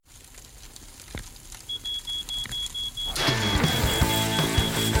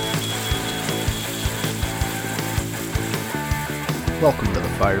Welcome to the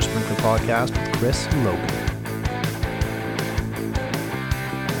Fire Sprinkler Podcast with Chris and Logan.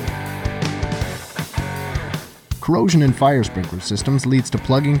 Corrosion in fire sprinkler systems leads to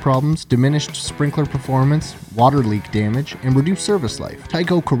plugging problems, diminished sprinkler performance, water leak damage, and reduced service life.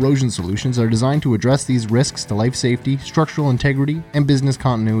 Tyco Corrosion Solutions are designed to address these risks to life safety, structural integrity, and business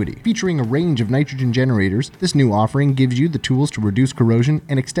continuity. Featuring a range of nitrogen generators, this new offering gives you the tools to reduce corrosion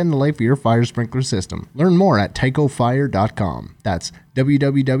and extend the life of your fire sprinkler system. Learn more at tycofire.com. That's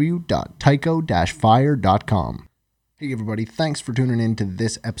www.tyco-fire.com. Hey everybody, thanks for tuning in to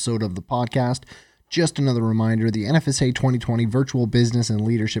this episode of the podcast. Just another reminder, the NFSA 2020 Virtual Business and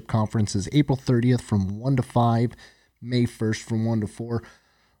Leadership Conference is April 30th from 1 to 5, May 1st from 1 to 4.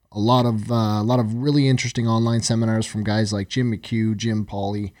 A lot of really interesting online seminars from guys like Jim McHugh, Jim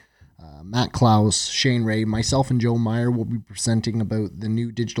Pauly, Matt Klaus, Shane Ray. Myself and Joe Meyer will be presenting about the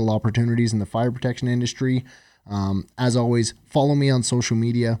new digital opportunities in the fire protection industry. As always, follow me on social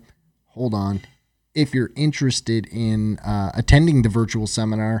media. Hold on. If you're interested in attending the virtual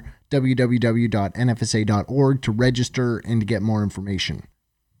seminar, www.nfsa.org to register and to get more information.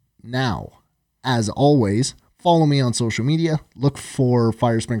 Now, as always, follow me on social media. Look for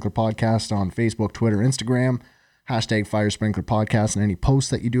Fire Sprinkler Podcast on Facebook, Twitter, Instagram, hashtag Fire Sprinkler Podcast, and any posts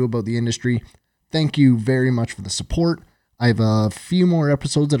that you do about the industry. Thank you very much for the support. I have a few more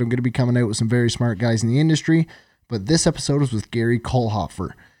episodes that I'm going to be coming out with some very smart guys in the industry, but this episode is with Gary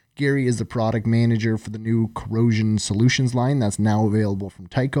Kohlhofer. Gary is the product manager for the new Corrosion Solutions line that's now available from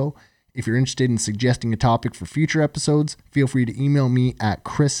Tyco. If you're interested in suggesting a topic for future episodes, feel free to email me at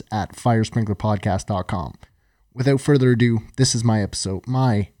chris@firesprinklerpodcast.com. Without further ado, this is my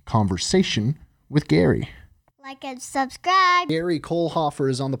conversation with Gary. Like and subscribe. Gary Kohlhofer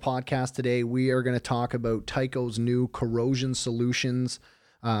is on the podcast today. We are going to talk about Tyco's new Corrosion Solutions.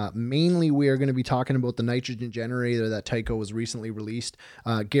 Mainly, we are going to be talking about the nitrogen generator that Tyco was recently released.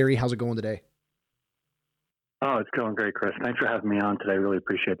 Gary, how's it going today? Oh, it's going great, Chris. Thanks for having me on today. Really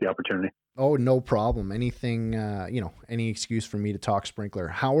appreciate the opportunity. Oh, no problem. Anything, any excuse for me to talk sprinkler.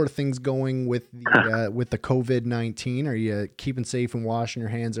 How are things going with the with the COVID-19? Are you keeping safe and washing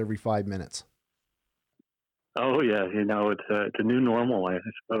your hands every 5 minutes? Oh yeah, it's a new normal, I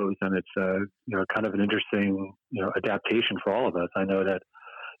suppose, and it's kind of an interesting adaptation for all of us. I know that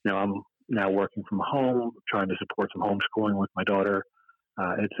I'm now working from home, trying to support some homeschooling with my daughter.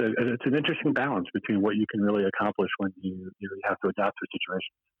 It's an interesting balance between what you can really accomplish when you have to adapt to a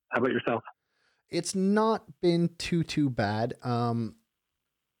situation. How about yourself? It's not been too bad.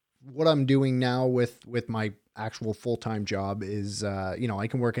 What I'm doing now with my actual full-time job is, I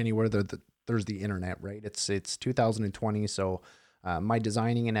can work anywhere there's the internet, right? It's 2020, so my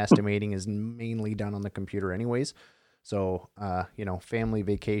designing and estimating is mainly done on the computer anyways. So, family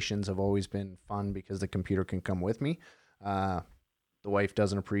vacations have always been fun because the computer can come with me. The wife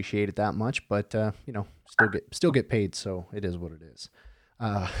doesn't appreciate it that much, but, still get paid. So it is what it is.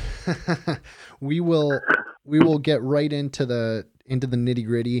 We will get right into the nitty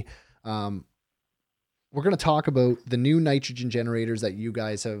gritty. We're going to talk about the new nitrogen generators that you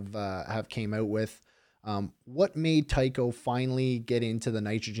guys have came out with. What made Tyco finally get into the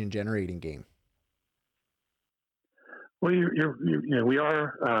nitrogen generating game? Well, we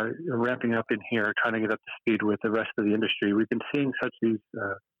are ramping up in here, trying to get up to speed with the rest of the industry. We've been seeing such these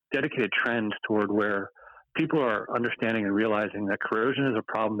dedicated trends toward where people are understanding and realizing that corrosion is a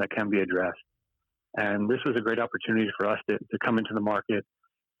problem that can be addressed. And this was a great opportunity for us to come into the market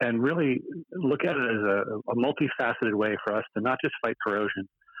and really look at it as a multifaceted way for us to not just fight corrosion,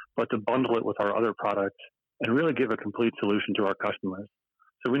 but to bundle it with our other products and really give a complete solution to our customers.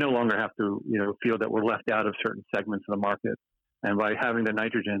 So we no longer have to, feel that we're left out of certain segments of the market. And by having the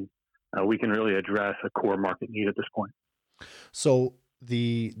nitrogen, we can really address a core market need at this point. So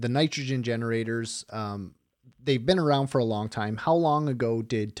the nitrogen generators, they've been around for a long time. How long ago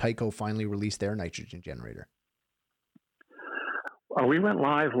did Tyco finally release their nitrogen generator? We went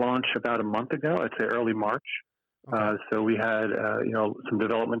live launch about a month ago. I'd say early March. Okay. So we had, some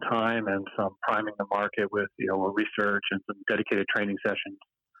development time and some priming the market with, research and some dedicated training sessions.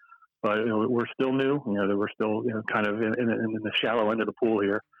 But we're still new. We're still, kind of in the shallow end of the pool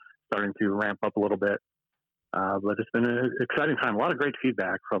here, starting to ramp up a little bit. But it's been an exciting time. A lot of great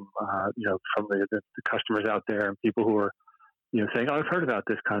feedback from the customers out there and people who are, saying, "Oh, I've heard about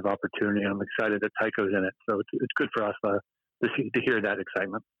this kind of opportunity, and I'm excited that Tyco's in it." So it's good for us to hear that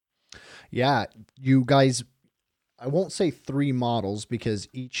excitement. Yeah, you guys. I won't say 3 models because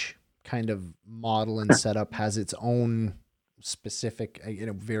each kind of model and setup has its own specific,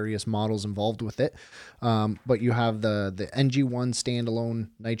 various models involved with it. But you have the NG1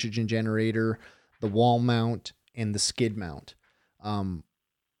 standalone nitrogen generator, the wall mount, and the skid mount.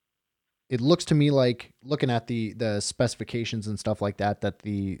 It looks to me like, looking at the specifications and stuff like that, that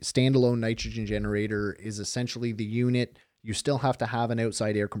the standalone nitrogen generator is essentially the unit. You still have to have an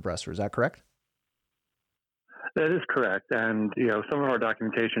outside air compressor. Is that correct? That is correct. And, some of our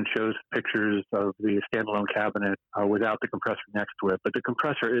documentation shows pictures of the standalone cabinet without the compressor next to it, but the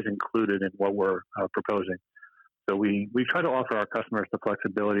compressor is included in what we're proposing. So we try to offer our customers the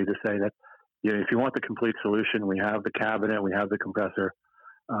flexibility to say that, if you want the complete solution, we have the cabinet, we have the compressor.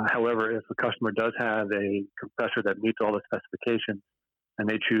 However, if a customer does have a compressor that meets all the specifications and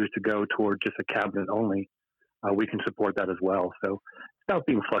they choose to go toward just a cabinet only, we can support that as well. So it's about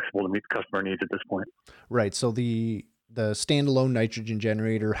being flexible to meet the customer needs at this point. Right. So the standalone nitrogen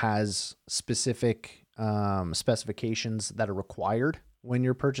generator has specific specifications that are required when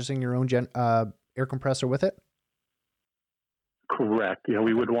you're purchasing your own air compressor with it? Correct.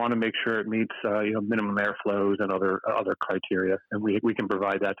 We would want to make sure it meets minimum airflows and other criteria, and we can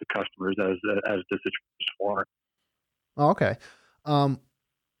provide that to customers as the situation warrants. Oh, okay.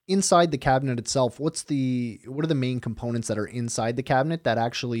 Inside the cabinet itself, what are the main components that are inside the cabinet that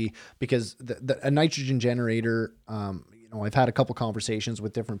actually, because a nitrogen generator, I've had a couple conversations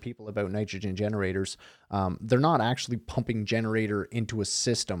with different people about nitrogen generators. They're not actually pumping generator into a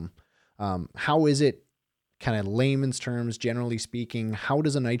system. How is it, kind of layman's terms, generally speaking, how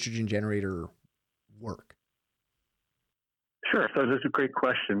does a nitrogen generator work? Sure. So that's a great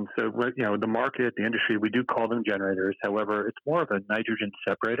question. So, the market, the industry, we do call them generators. However, it's more of a nitrogen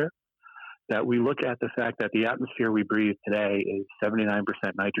separator, that we look at the fact that the atmosphere we breathe today is 79%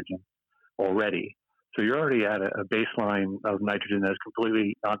 nitrogen already. So you're already at a baseline of nitrogen that's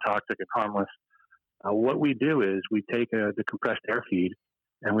completely non-toxic and harmless. What we do is we take the compressed air feed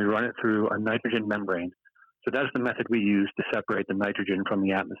and we run it through a nitrogen membrane. So that's the method we use to separate the nitrogen from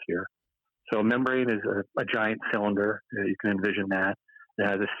the atmosphere. So a membrane is a giant cylinder. You can envision that. It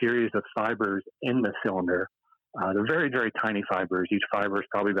has a series of fibers in the cylinder. They're very, very tiny fibers. Each fiber is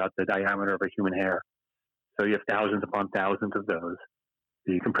probably about the diameter of a human hair. So you have thousands upon thousands of those.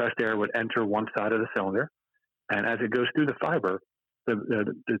 The compressed air would enter one side of the cylinder, and as it goes through the fiber,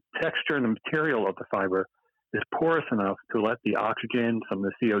 the texture and the material of the fiber is porous enough to let the oxygen, some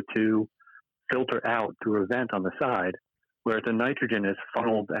of the CO2, filter out through a vent on the side, whereas the nitrogen is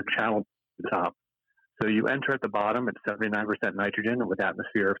funneled and channeled to the top. So you enter at the bottom at 79% nitrogen with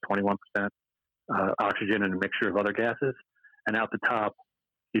atmosphere of 21% oxygen and a mixture of other gases, and out the top,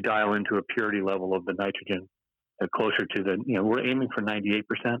 you dial into a purity level of the nitrogen closer to we're aiming for 98%.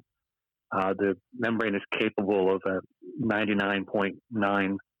 The membrane is capable of a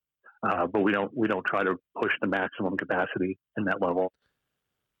 99.9, but we don't try to push the maximum capacity in that level.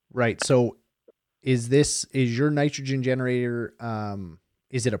 Right. So is your nitrogen generator,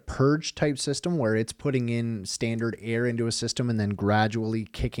 is it a purge type system where it's putting in standard air into a system and then gradually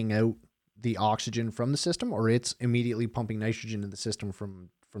kicking out the oxygen from the system, or it's immediately pumping nitrogen into the system from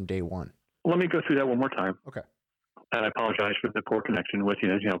day one? Let me go through that one more time. Okay. And I apologize for the poor connection with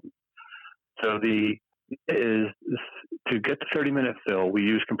you. So to get the 30-minute fill, we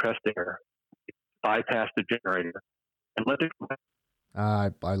use compressed air, bypass the generator, and let it.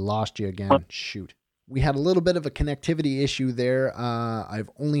 I lost you again. Shoot. We had a little bit of a connectivity issue there. I've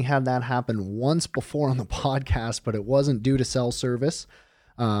only had that happen once before on the podcast, but it wasn't due to cell service.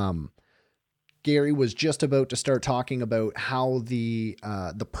 Gary was just about to start talking about how the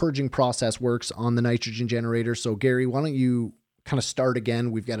purging process works on the nitrogen generator. So Gary, why don't you kind of start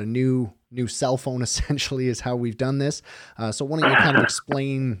again? We've got a new cell phone essentially is how we've done this. So why don't you kind of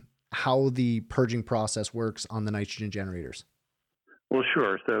explain how the purging process works on the nitrogen generators? Well,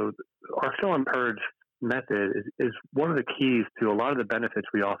 sure. So our fill and purge method is one of the keys to a lot of the benefits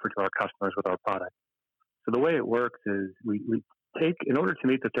we offer to our customers with our product. So the way it works is we take, in order to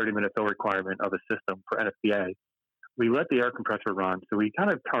meet the 30-minute fill requirement of a system for NFPA, we let the air compressor run. So we kind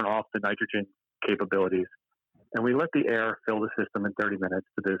of turn off the nitrogen capabilities, and we let the air fill the system in 30 minutes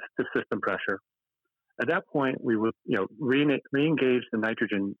to the system pressure. At that point, we would re-engage the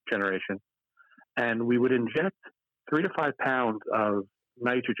nitrogen generation, and we would inject 3 to 5 pounds of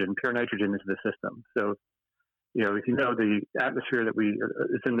nitrogen, pure nitrogen, into the system. So, if you know, the atmosphere that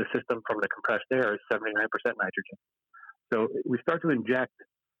is in the system from the compressed air is 79% nitrogen. So we start to inject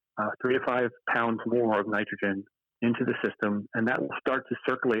 3 to 5 pounds more of nitrogen into the system, and that will start to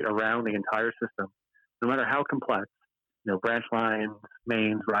circulate around the entire system, no matter how complex. Branch lines,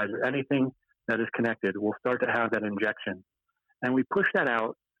 mains, risers, anything that is connected will start to have that injection. And we push that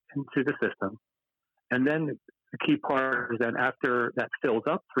out into the system. And then the key part is that after that fills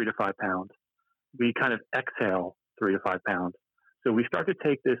up 3 to 5 pounds, we kind of exhale 3 to 5 pounds. So we start to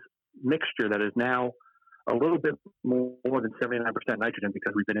take this mixture that is now a little bit more than 79% nitrogen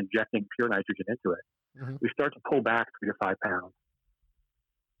because we've been injecting pure nitrogen into it, we start to pull back 3 to 5 pounds.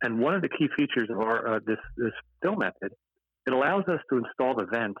 And one of the key features of our this fill method, it allows us to install the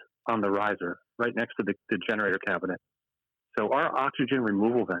vent on the riser right next to the generator cabinet. So our oxygen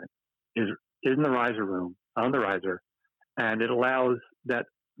removal vent is in the riser room, on the riser, and it allows that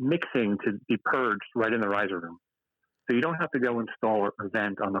mixing to be purged right in the riser room. So you don't have to go install a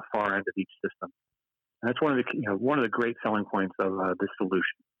vent on the far end of each system. And that's one of the great selling points of this solution.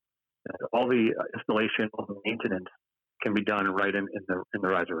 All the installation, all the maintenance can be done right in the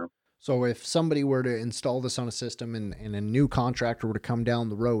riser room. So if somebody were to install this on a system and a new contractor were to come down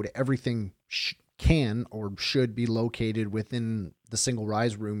the road, everything can or should be located within the single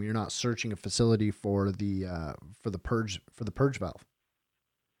rise room. You're not searching a facility for the purge valve.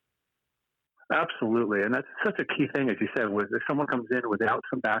 Absolutely, and that's such a key thing, as you said. If someone comes in without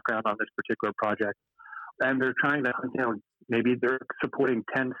some background on this particular project, and they're trying to, maybe they're supporting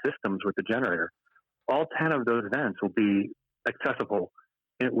 10 systems with the generator, all 10 of those vents will be accessible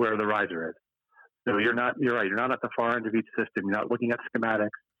where the riser is. So you're right. You're not at the far end of each system. You're not looking at schematics.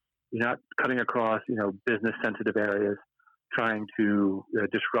 You're not cutting across, business sensitive areas, trying to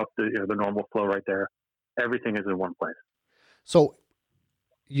disrupt the normal flow right there. Everything is in one place. So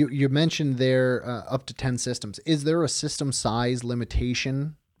you mentioned there up to 10 systems. Is there a system size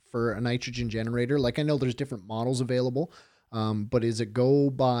limitation for a nitrogen generator? Like, I know there's different models available, but is it go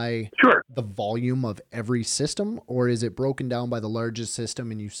by the volume of every system, or is it broken down by the largest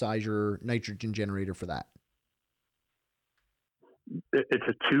system and you size your nitrogen generator for that? It's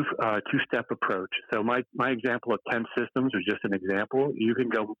a two-step approach. So my example of 10 systems is just an example. You can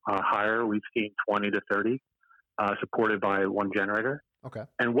go higher. We've seen 20 to 30 supported by one generator. Okay.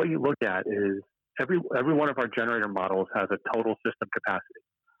 And what you look at is every one of our generator models has a total system capacity.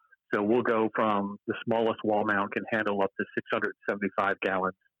 So we'll go from the smallest wall mount can handle up to 675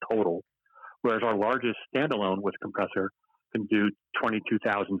 gallons total, whereas our largest standalone with compressor can do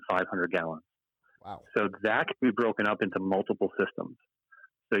 22,500 gallons. Wow. So that can be broken up into multiple systems.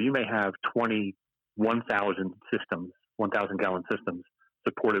 So you may have 1,000 systems, 1,000 gallon systems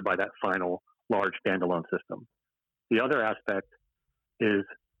supported by that final large standalone system. The other aspect is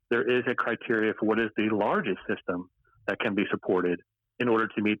there is a criteria for what is the largest system that can be supported in order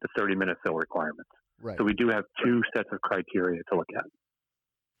to meet the 30-minute fill requirements. Right. So we do have two sets of criteria to look at.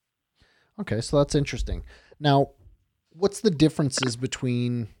 Okay, so that's interesting. Now, what's the differences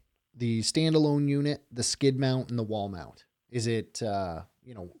between the standalone unit, the skid mount, and the wall mount? Is it,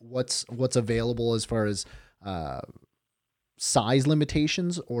 what's available as far as size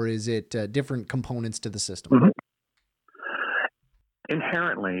limitations, or is it different components to the system? Mm-hmm.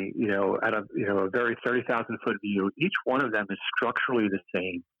 Inherently, at a very 30,000 foot view, each one of them is structurally the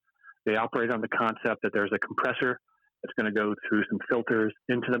same. They operate on the concept that there's a compressor that's going to go through some filters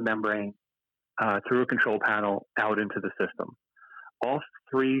into the membrane, through a control panel, out into the system. All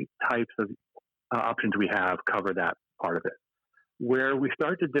three types of options we have cover that part of it. Where we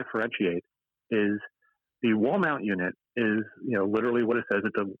start to differentiate is the wall mount unit is, literally what it says.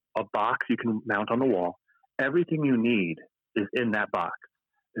 It's a box you can mount on the wall. Everything you need is in that box.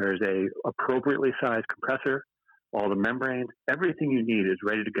 There's a appropriately sized compressor, all the membranes, everything you need is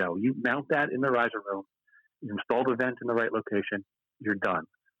ready to go. You mount that in the riser room, you install the vent in the right location, you're done.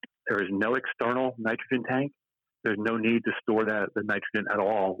 There is no external nitrogen tank. There's no need to store the nitrogen at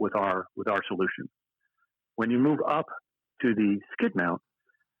all with our solution. When you move up to the skid mount,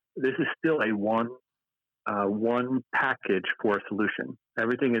 this is still a one package for a solution.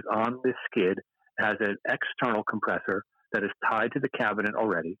 Everything is on this skid, has an external compressor that is tied to the cabinet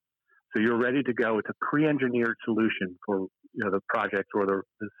already. So you're ready to go. It's a pre-engineered solution for the project or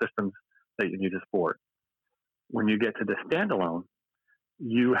the systems that you need to support. When you get to the standalone,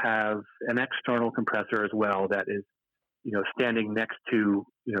 you have an external compressor as well that is, standing next to,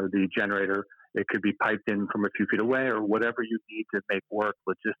 the generator. It could be piped in from a few feet away or whatever you need to make work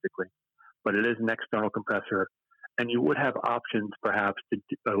logistically. But it is an external compressor. And you would have options perhaps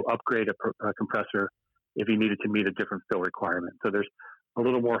to upgrade a compressor if you needed to meet a different fill requirement. So there's a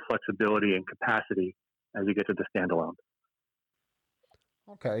little more flexibility and capacity as you get to the standalone.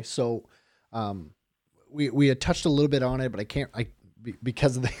 Okay, so we had touched a little bit on it, but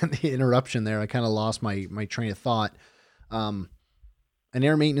because of the interruption there, I kind of lost my train of thought. An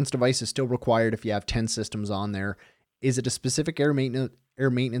air maintenance device is still required if you have 10 systems on there. Is it a specific air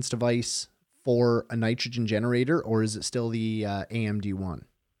maintenance device for a nitrogen generator, or is it still the AMD1?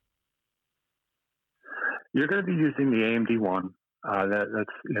 You're going to be using the AMD1.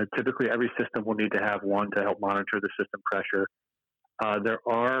 That's typically every system will need to have one to help monitor the system pressure. There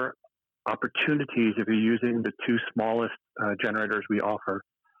are opportunities if you're using the two smallest generators we offer,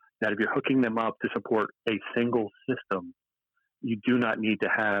 that if you're hooking them up to support a single system, you do not need to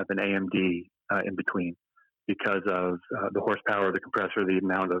have an AMD in between because of the horsepower of the compressor, the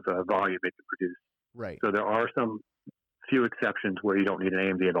amount of volume it can produce. Right. So there are some few exceptions where you don't need an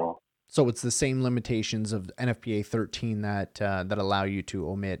AMD at all. So it's the same limitations of NFPA 13 that allow you to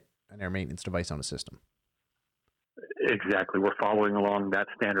omit an air maintenance device on a system. Exactly. We're following along that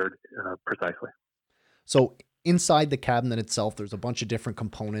standard precisely. So inside the cabinet itself, there's a bunch of different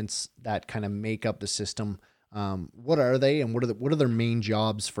components that kind of make up the system. What are they, and what are their main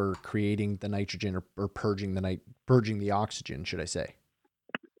jobs for creating the nitrogen or purging the oxygen, should I say?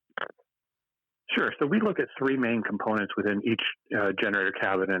 Sure. So we look at three main components within each generator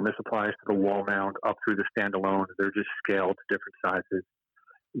cabinet, and this applies to the wall mount up through the standalone. They're just scaled to different sizes.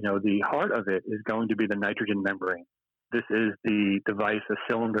 The heart of it is going to be the nitrogen membrane. This is the device, a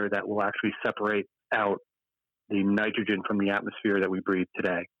cylinder that will actually separate out the nitrogen from the atmosphere that we breathe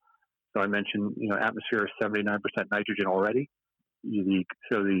today. So I mentioned, atmosphere is 79% nitrogen already.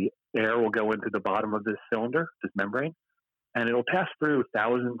 So the air will go into the bottom of this cylinder, this membrane, and it'll pass through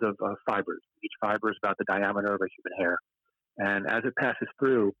thousands of fibers. Each fiber is about the diameter of a human hair. And as it passes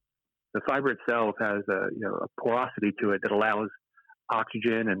through, the fiber itself has a porosity to it that allows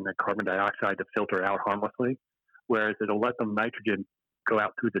oxygen and the carbon dioxide to filter out harmlessly, whereas it'll let the nitrogen go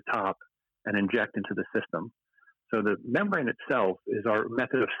out through the top and inject into the system. So the membrane itself is our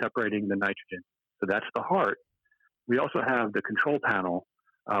method of separating the nitrogen. So that's the heart. We also have the control panel,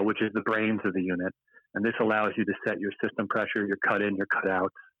 which is the brains of the unit. And this allows you to set your system pressure, your cut in, your cut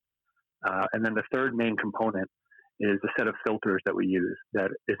outs. And then the third main component is a set of filters that we use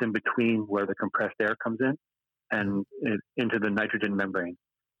that is in between where the compressed air comes in and into the nitrogen membrane.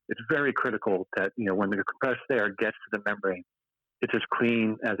 It's very critical that, when the compressed air gets to the membrane, it's as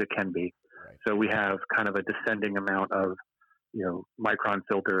clean as it can be. Right. So we have kind of a descending amount of, micron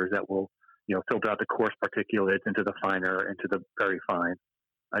filters that will, filter out the coarse particulates into the finer, into the very fine,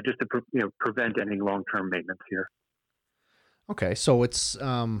 just to prevent any long-term maintenance here. Okay, so it's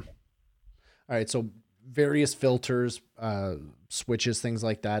all right. So various filters, switches, things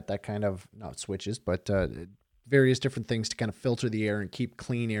like that. That kind of not switches, but various different things to kind of filter the air and keep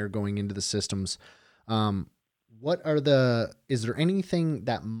clean air going into the systems. Is there anything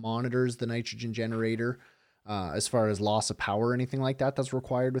that monitors the nitrogen generator as far as loss of power or anything like that that's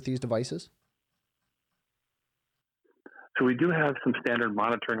required with these devices? So we do have some standard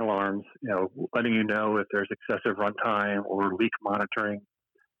monitoring alarms, letting you know if there's excessive runtime or leak monitoring.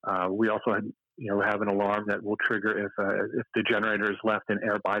 We also have an alarm that will trigger if the generator is left in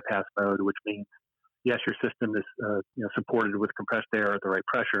air bypass mode, which means, yes, your system is supported with compressed air at the right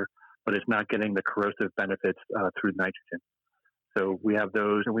pressure, but it's not getting the corrosive benefits through nitrogen. So we have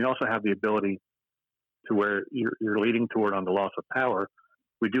those, and we also have the ability to where you're leading toward on the loss of power.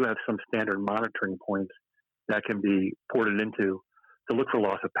 We do have some standard monitoring points that can be ported into to look for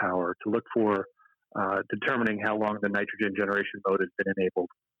loss of power, to look for determining how long the nitrogen generation mode has been enabled,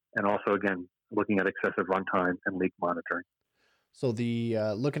 and also, again, looking at excessive runtime and leak monitoring. So the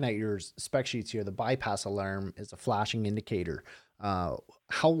looking at your spec sheets here, the bypass alarm is a flashing indicator. How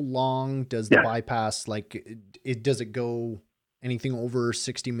long does the bypass, does it go anything over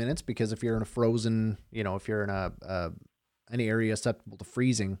 60 minutes? Because if you're in a frozen, if you're in an area susceptible to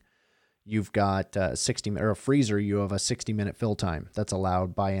freezing, you've got 60 or a freezer, you have a 60-minute fill time that's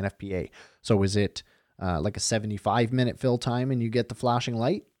allowed by NFPA. So is it like a 75-minute fill time and you get the flashing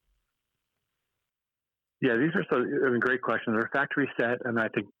light? Yeah, these are great questions. They're factory set, and I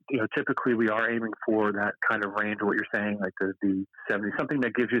think typically we are aiming for that kind of range of what you're saying, like the 70, something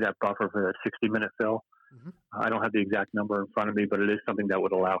that gives you that buffer for a 60-minute fill. Mm-hmm. I don't have the exact number in front of me, but it is something that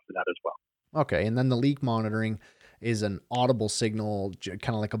would allow for that as well. Okay, and then the leak monitoring is an audible signal,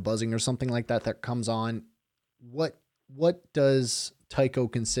 kind of like a buzzing or something like that comes on. What does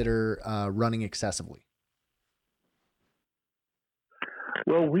Tyco consider running excessively?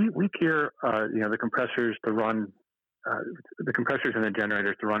 Well, we gear the compressors to run the compressors and the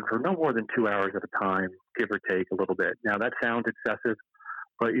generators to run for no more than 2 hours at a time, give or take a little bit. Now that sounds excessive,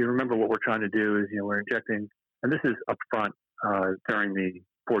 but you remember what we're trying to do is we're injecting, and this is upfront during the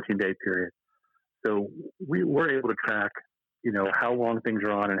 14-day period. So we're able to track how long things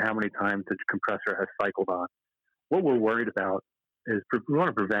are on and how many times the compressor has cycled on. What we're worried about is we want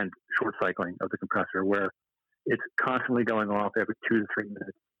to prevent short cycling of the compressor, where it's constantly going off every 2 to 3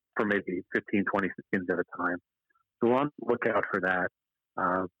 minutes for maybe 15, 20 seconds at a time. So we're on the lookout for that.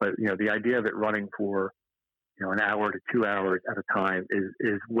 But the idea of it running for an hour to 2 hours at a time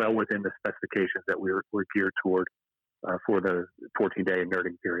is well within the specifications that we're geared toward for the 14-day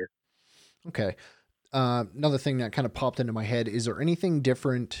inerting period. Okay. Another thing that kind of popped into my head, is there anything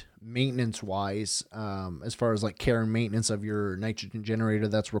different maintenance wise, as far as like care and maintenance of your nitrogen generator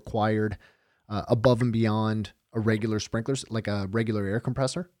that's required above and beyond a regular sprinklers, like a regular air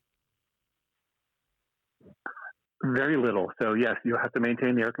compressor? Very little. So yes, you'll have to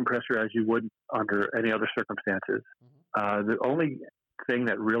maintain the air compressor as you would under any other circumstances. The only thing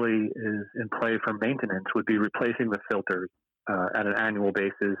that really is in play for maintenance would be replacing the filters at an annual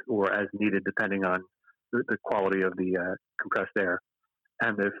basis or as needed, depending on the quality of the compressed air.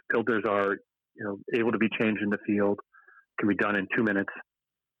 And the filters are, able to be changed in the field. Can be done in 2 minutes.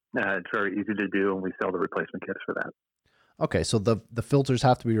 It's very easy to do, and we sell the replacement kits for that. Okay, so the filters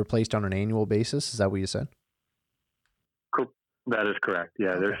have to be replaced on an annual basis. Is that what you said? Cool. That is correct.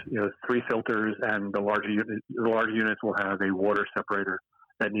 Yeah, Okay. there's 3 filters, and the larger units will have a water separator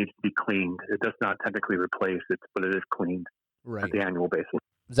that needs to be cleaned. It does not technically replace it, but it is cleaned Right. at the annual basis.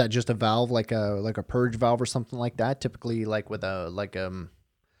 Is that just a valve, like a purge valve or something like that? Typically, like with the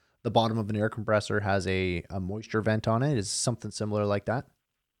bottom of an air compressor has a moisture vent on it. Is something similar like that?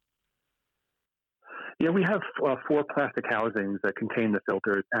 Yeah, we have 4 plastic housings that contain the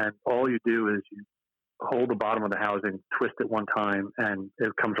filters, and all you do is you hold the bottom of the housing, twist it one time, and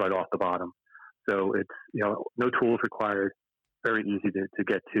it comes right off the bottom. So it's no tools required, very easy to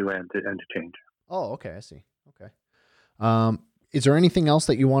get to and to change. Oh, okay, I see. Okay. Is there anything else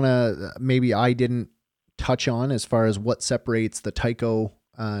that you want to maybe I didn't touch on as far as what separates the Tyco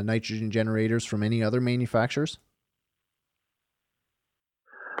nitrogen generators from any other manufacturers?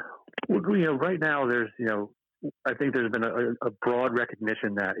 Well, right now there's I think there's been a broad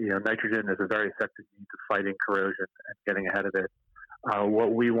recognition that nitrogen is a very effective means of fighting corrosion and getting ahead of it.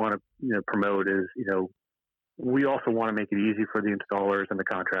 What we want to promote is we also want to make it easy for the installers and the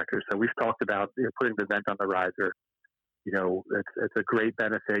contractors. So we've talked about putting the vent on the riser. It's a great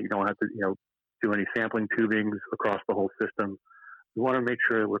benefit. You don't have to do any sampling tubings across the whole system. We want to make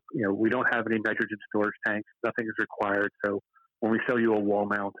sure we don't have any nitrogen storage tanks. Nothing is required. So when we sell you a wall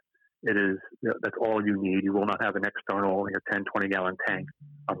mount, it is that's all you need. You will not have an external 10, 20-gallon tank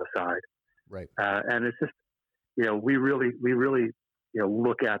on the side. Right. And it's just we really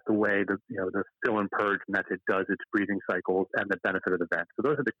look at the way the fill and purge method does its breathing cycles and the benefit of the vent. So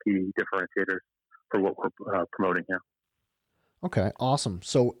those are the key differentiators for what we're promoting here. Okay, awesome.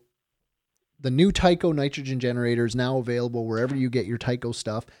 So the new Tyco nitrogen generator is now available wherever you get your Tyco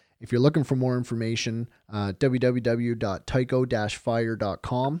stuff. If you're looking for more information,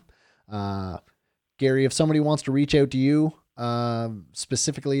 www.tyco-fire.com. Gary, if somebody wants to reach out to you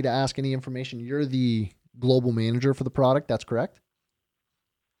specifically to ask any information, you're the global manager for the product. That's correct?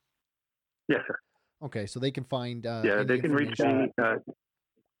 Yes, sir. Okay, so they can find. They can reach me.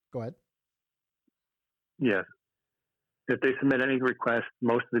 Go ahead. Yes. If they submit any requests,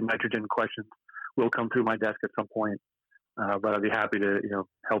 most of the nitrogen questions will come through my desk at some point. But I'd be happy to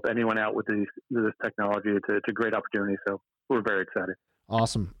help anyone out with this technology. It's a great opportunity, so we're very excited.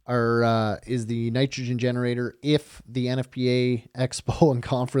 Awesome. Is the nitrogen generator, if the NFPA Expo and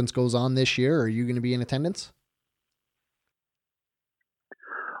conference goes on this year, are you going to be in attendance?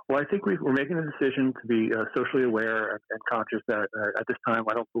 Well, I think we're making a decision to be socially aware and conscious that at this time,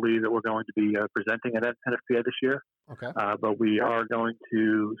 I don't believe that we're going to be presenting at NFPA this year. Okay. But we are going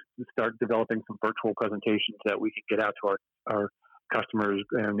to start developing some virtual presentations that we can get out to our customers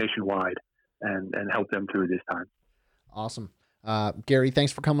nationwide and help them through this time. Awesome. Gary,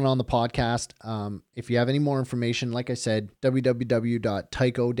 thanks for coming on the podcast. If you have any more information, like I said,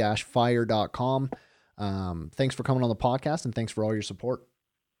 www.tyco-fire.com. Thanks for coming on the podcast, and thanks for all your support.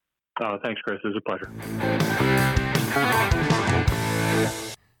 Thanks, Chris. It was a pleasure.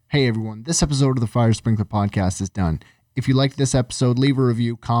 Hey, everyone. This episode of the Fire Sprinkler Podcast is done. If you liked this episode, leave a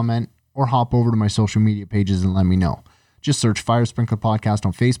review, comment, or hop over to my social media pages and let me know. Just search Fire Sprinkler Podcast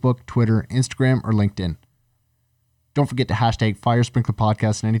on Facebook, Twitter, Instagram, or LinkedIn. Don't forget to hashtag Fire Sprinkler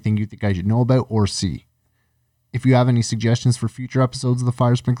Podcast and anything you think I should know about or see. If you have any suggestions for future episodes of the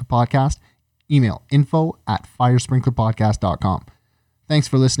Fire Sprinkler Podcast, email info@firesprinklerpodcast.com. Thanks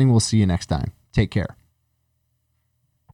for listening. We'll see you next time. Take care.